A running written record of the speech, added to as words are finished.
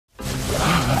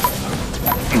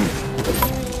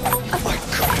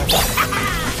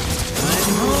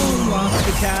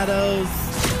shadows.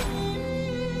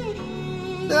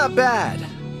 Not bad.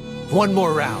 One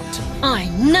more round. I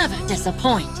never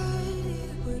disappoint.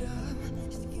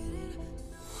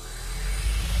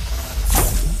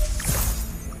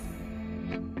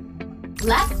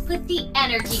 Let's put the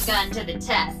energy gun to the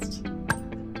test.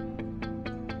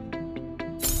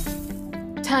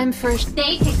 Time for...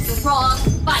 They picked the wrong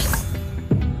fight.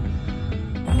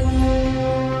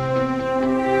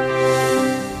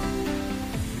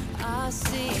 I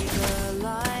see the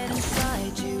light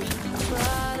inside you,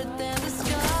 brighter than the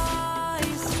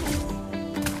skies.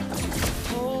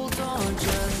 Hold on,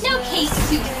 just No case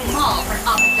too small for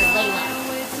Officer Layla.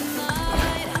 wait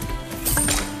tonight.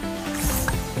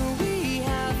 We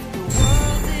have the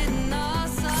world in our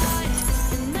sight,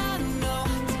 and I know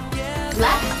together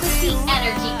Let's put the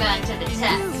energy gun to the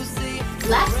test.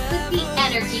 Let's put the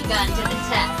energy gun to the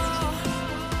test.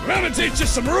 Let me teach you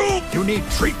some rules! You need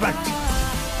treatment.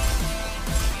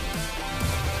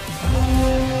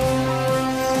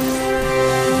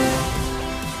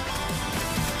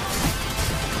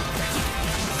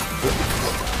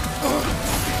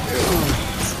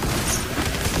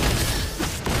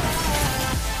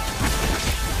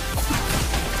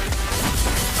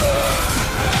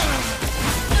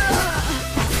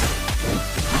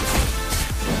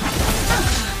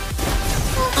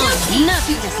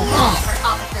 Nothing Too small disappoint. for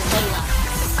Officer Layla.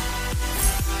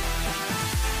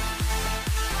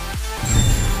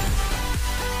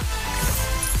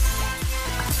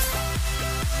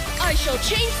 I shall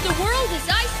change the world as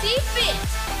I see fit.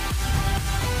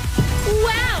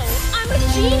 Wow, I'm a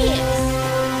genius.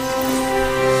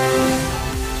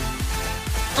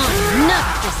 I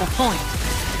never disappoint.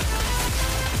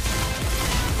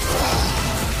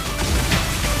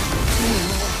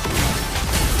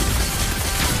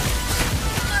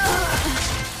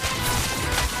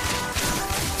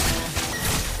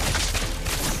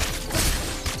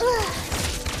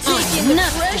 Taking the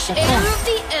never fresh air disappoint. of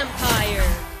the Empire.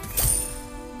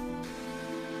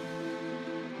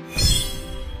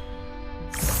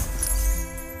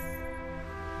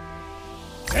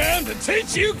 Time to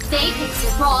teach you They picked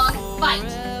the wrong fight.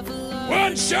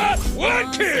 one shot,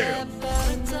 one kill!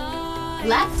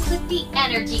 Let's put the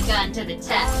energy gun to the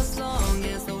test. as long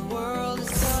as the world is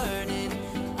turning,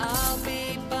 I'll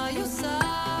be by your side.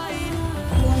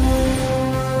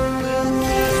 We'll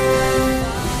keep the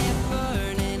fire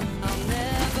burning. I'll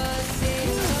never see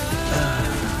you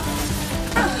burn.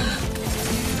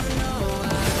 You know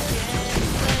I can't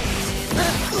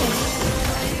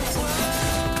explain it.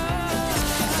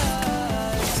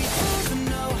 We both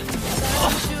know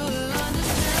that you'll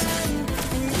understand,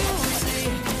 and you'll see.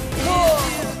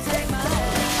 Take my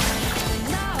hand,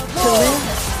 and I'll go.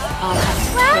 I'll have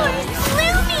Flowers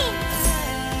blooming.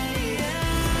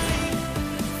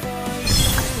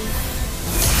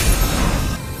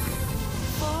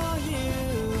 For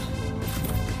you,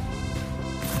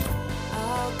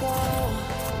 I'll go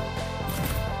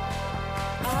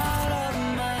out of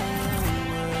my own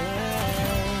way.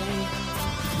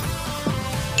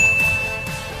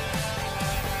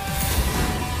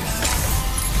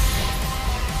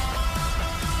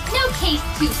 No case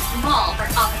too small for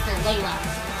Officer Layla.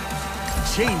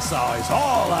 Chainsaw is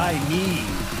all I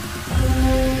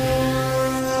need.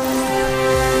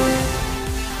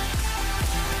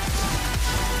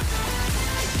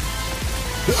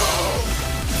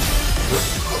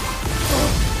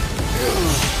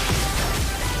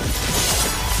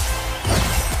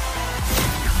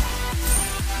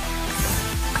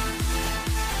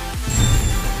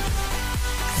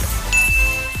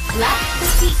 Let's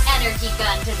put the energy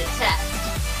gun to the test.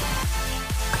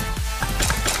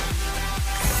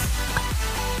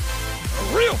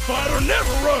 A real fighter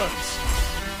never runs!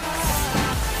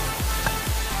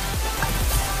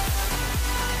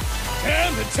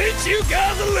 Time to teach you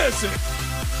guys a lesson!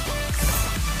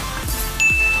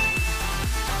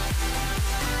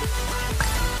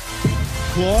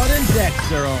 Claude and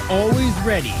Dexter are always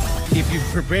ready if you've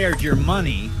prepared your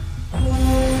money.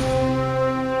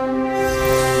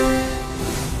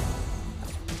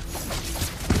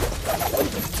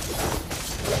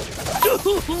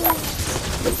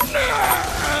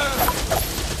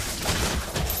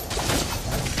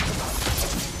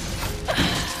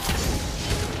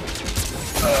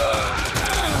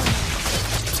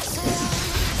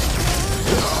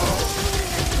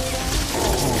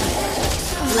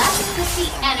 Let's put the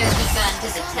energy gun to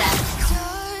the test.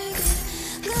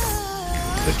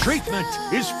 The treatment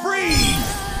is free.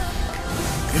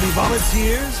 Any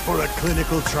volunteers for a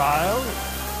clinical trial?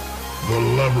 The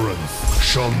labyrinth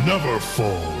shall never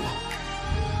fall.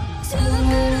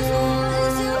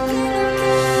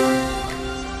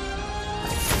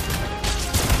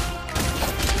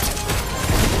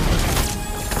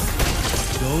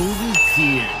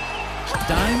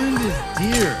 is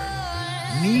dear.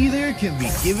 Neither can be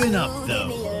given up, though.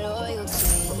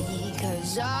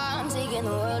 Cause I'm taking the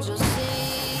world, you'll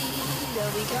see.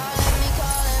 They'll be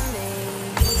calling me.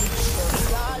 They'll be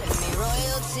calling me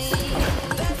royalty.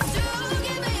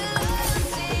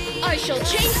 I shall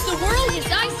change the world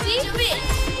as I see fit.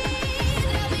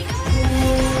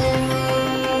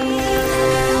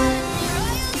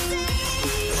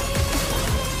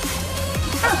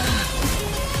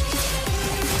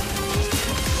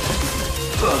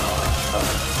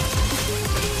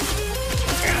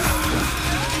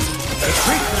 The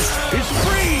treatment is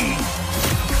free!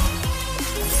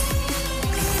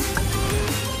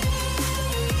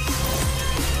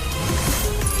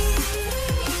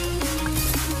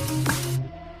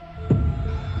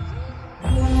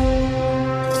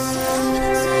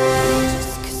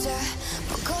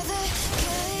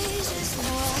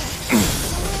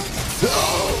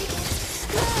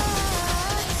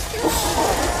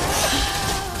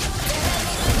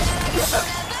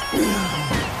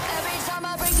 Every time I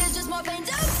break, there's just more pain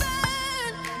to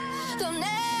burn. They'll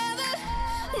never,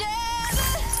 never,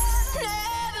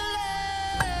 never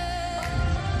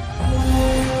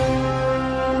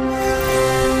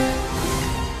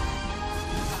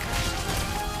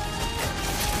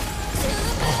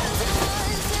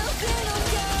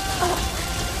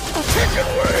Take it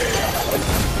away!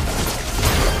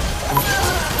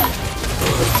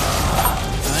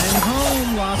 I'm home,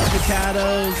 lost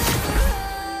potatoes.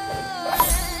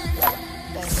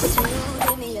 Best to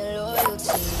give me your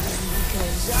loyalty.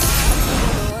 Cause I'm taking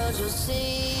the world, you'll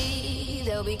see.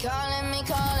 They'll be calling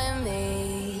me.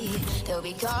 They'll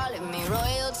be calling me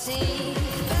royalty.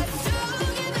 Best to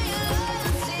give me your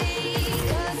loyalty.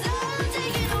 Cause I'm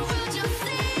taking the world, you'll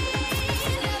see.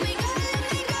 They'll be calling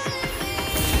me.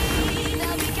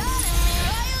 They'll be calling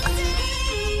me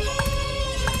royalty.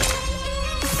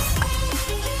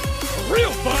 A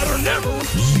real fighter never...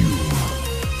 You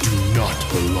do not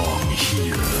belong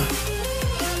here.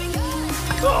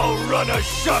 Go run a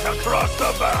shot across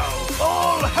the bow!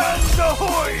 All hands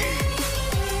ahoy!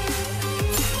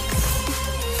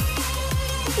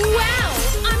 Wow,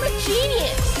 I'm a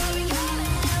genius.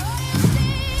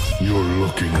 You're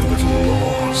looking a little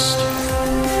lost.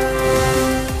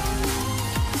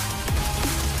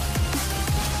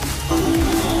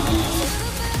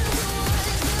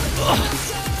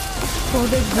 For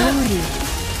the glory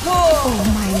of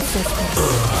my ancestors.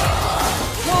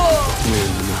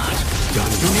 We're not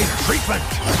done. You need treatment!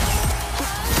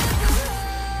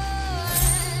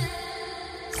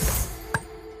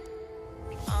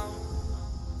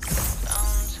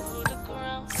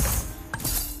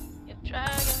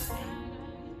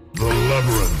 The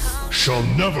labyrinth shall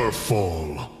never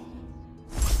fall.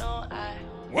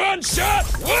 One shot,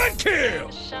 one kill!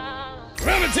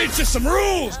 Let me teach you some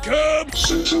rules, cub!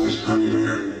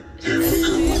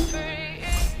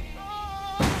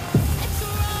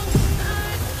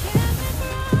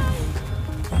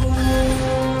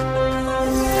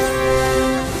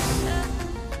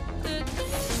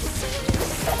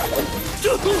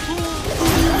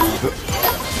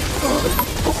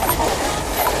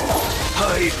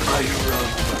 Hide my rub.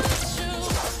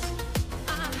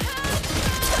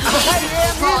 I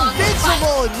am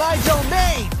invincible in my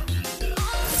domain!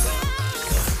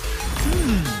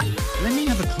 Let me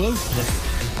have a close look.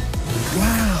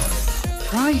 Wow,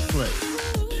 priceless.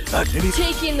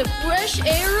 Taking the fresh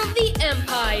air of the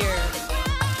Empire.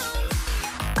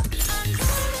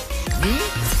 Me?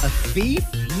 A thief?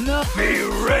 No. The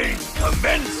reign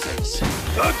commences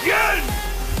again!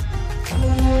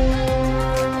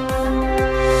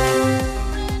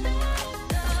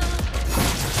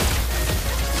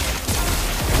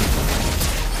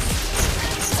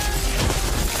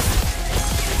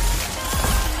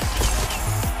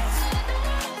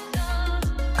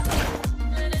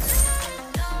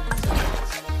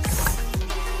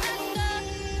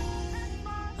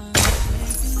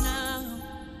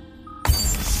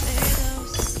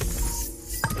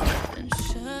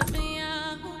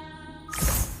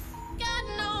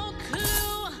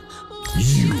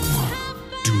 You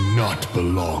do not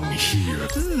belong here.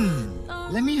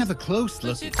 Let me have a close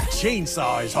look.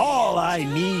 Chainsaw is all I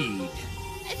need.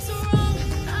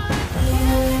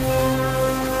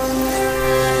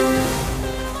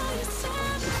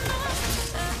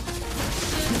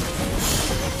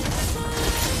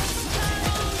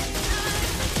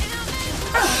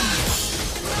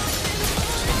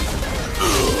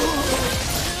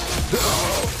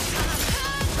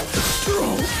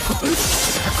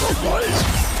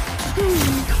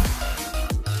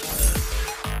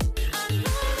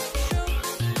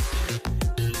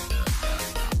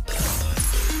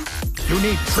 You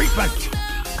need treatment!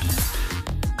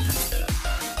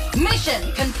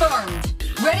 Mission confirmed.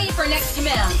 Ready for next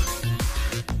command.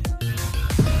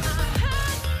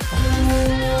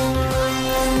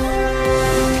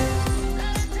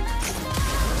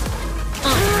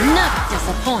 I'm never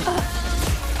disappointed.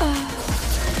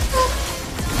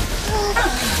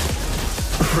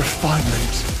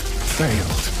 Refinement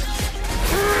failed.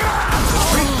 The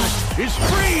treatment is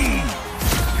free!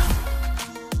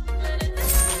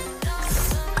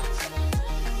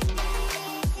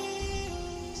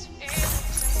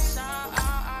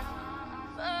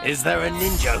 Is there a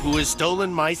ninja who has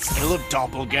stolen my skill of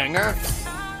doppelganger?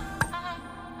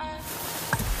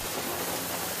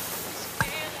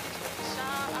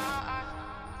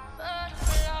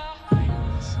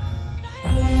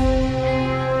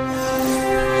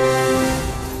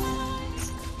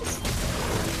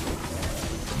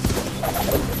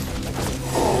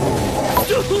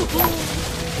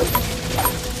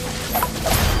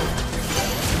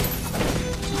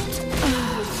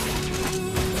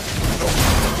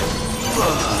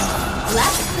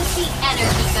 Let's put the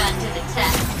energy gun to the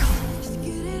test.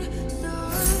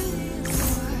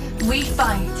 We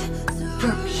fight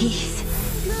for peace.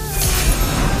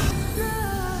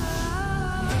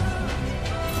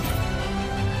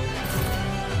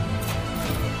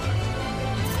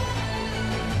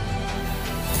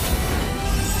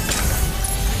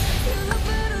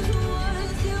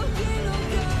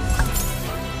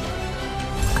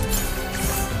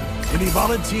 Any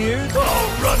volunteers?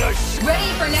 Oh, runners!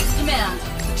 Ready for next command.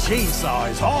 Chainsaw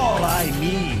is all I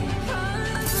need.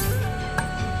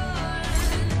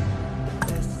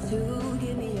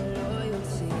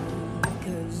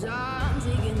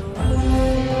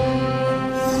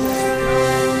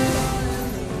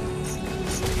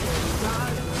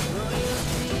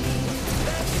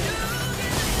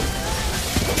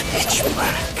 Pitch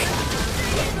black.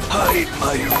 Hide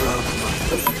my rub.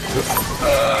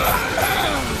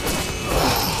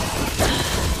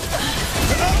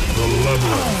 The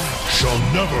labyrinth shall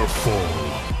never fall.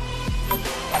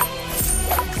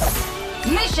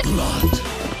 Mission. Blood.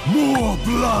 More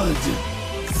blood.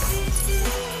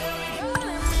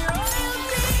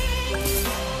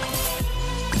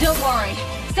 Don't worry.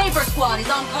 Saber Squad is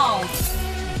on call.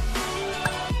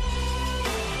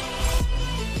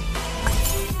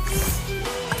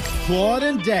 Claude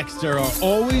and Dexter are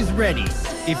always ready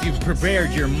if you've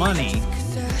prepared your money.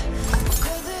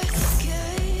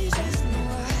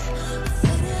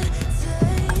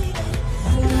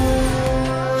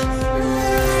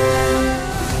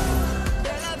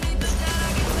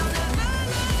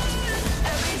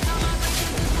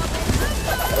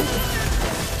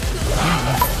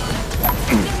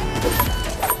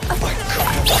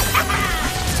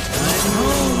 I'm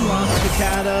home, Los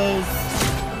Picados.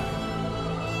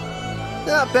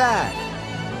 Not bad.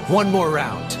 One more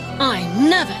round. I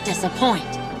never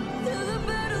disappoint.